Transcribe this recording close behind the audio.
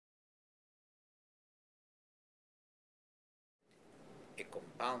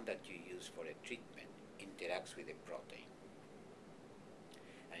compound that you use for a treatment interacts with the protein,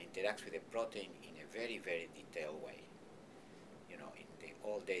 and interacts with the protein in a very, very detailed way. You know, in the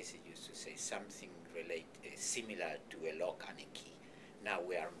old days it used to say something similar to a lock and a key. Now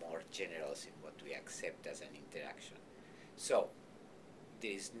we are more generous in what we accept as an interaction. So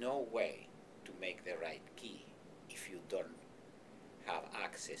there is no way to make the right key if you don't have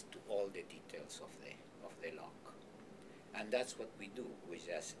access to all the details of the lock. And that's what we do. We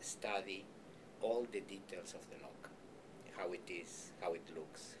just study all the details of the lock, how it is, how it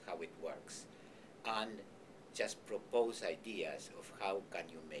looks, how it works, and just propose ideas of how can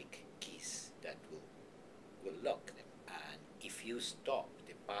you make keys that will lock them. And if you stop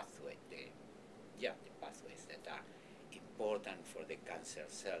the pathway, the pathways that are important for the cancer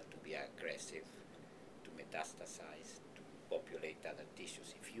cell to be aggressive, to metastasize, to populate other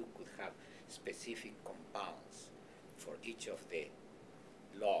tissues, if you could have specific compounds for each of the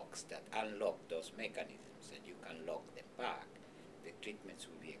locks that unlock those mechanisms and you can lock them back, the treatments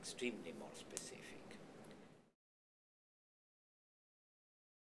will be extremely more specific.